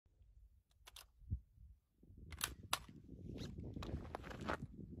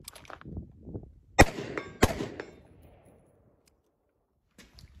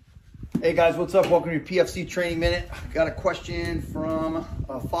Hey guys, what's up? Welcome to PFC Training Minute. Got a question from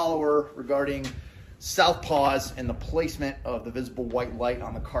a follower regarding southpaws and the placement of the visible white light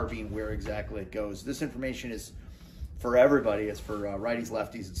on the carbine, where exactly it goes. This information is for everybody. It's for righties,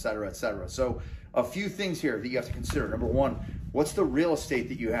 lefties, etc., etc. So a few things here that you have to consider. Number one, what's the real estate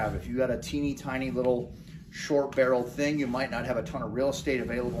that you have? If you got a teeny tiny little short barreled thing, you might not have a ton of real estate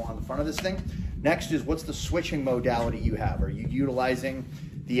available on the front of this thing. Next is, what's the switching modality you have? Are you utilizing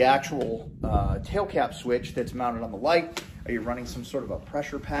the actual tail cap switch that's mounted on the light? Are you running some sort of a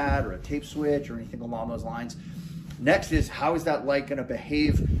pressure pad or a tape switch or anything along those lines? Next is, how is that light going to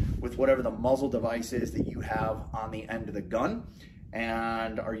behave with whatever the muzzle device is that you have on the end of the gun?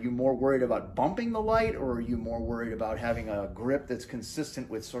 And are you more worried about bumping the light, or are you more worried about having a grip that's consistent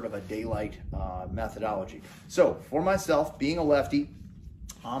with sort of a daylight methodology? So for myself, being a lefty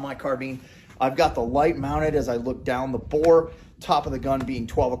on my carbine, I've got the light mounted as I look down the bore, top of the gun being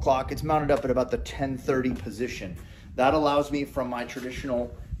 12 o'clock. It's mounted up at about the 10:30 position. That allows me, from my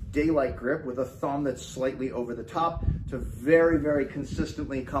traditional daylight grip with a thumb that's slightly over the top, to very, very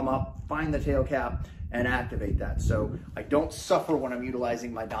consistently come up, find the tail cap, and activate that. So I don't suffer when I'm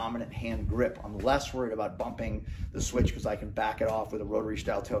utilizing my dominant hand grip. I'm less worried about bumping the switch because I can back it off with a rotary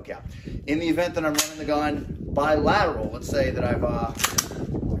style tail cap. In the event that I'm running the gun bilateral, let's say that I've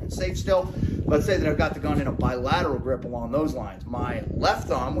safe still, let's say that I've got the gun in a bilateral grip along those lines. My left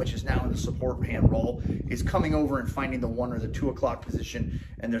thumb, which is now in the support hand roll, is coming over and finding the 1 or the 2 o'clock position,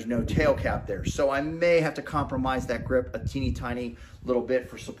 and there's no tail cap there. So I may have to compromise that grip a teeny tiny little bit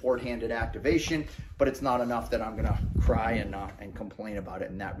for support handed activation, but it's not enough that I'm gonna cry and complain about it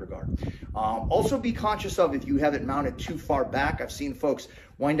in that regard. Also be conscious of, if you have it mounted too far back, I've seen folks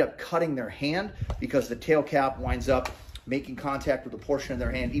wind up cutting their hand because the tail cap winds up making contact with a portion of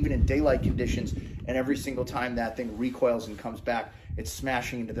their hand, even in daylight conditions, and every single time that thing recoils and comes back, it's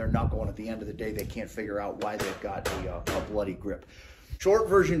smashing into their knuckle, and at the end of the day, they can't figure out why they've got a bloody grip. Short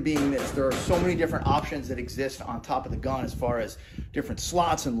version being this: there are so many different options that exist on top of the gun as far as different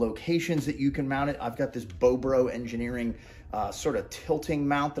slots and locations that you can mount it. I've got this Bobro Engineering sort of tilting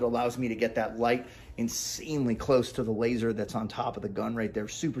mount that allows me to get that light insanely close to the laser that's on top of the gun right there.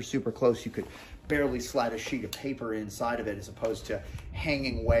 Super, super close. You could barely slide a sheet of paper inside of it, as opposed to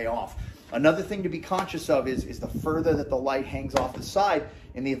hanging way off. Another thing to be conscious of is the further that the light hangs off the side,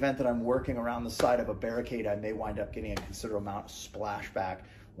 in the event that I'm working around the side of a barricade, I may wind up getting a considerable amount of splashback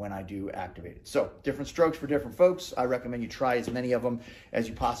when I do activate it. So different strokes for different folks. I recommend you try as many of them as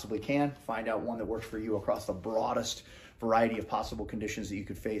you possibly can. Find out one that works for you across the broadest variety of possible conditions that you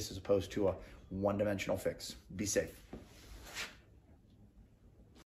could face, as opposed to a one-dimensional fix. Be safe.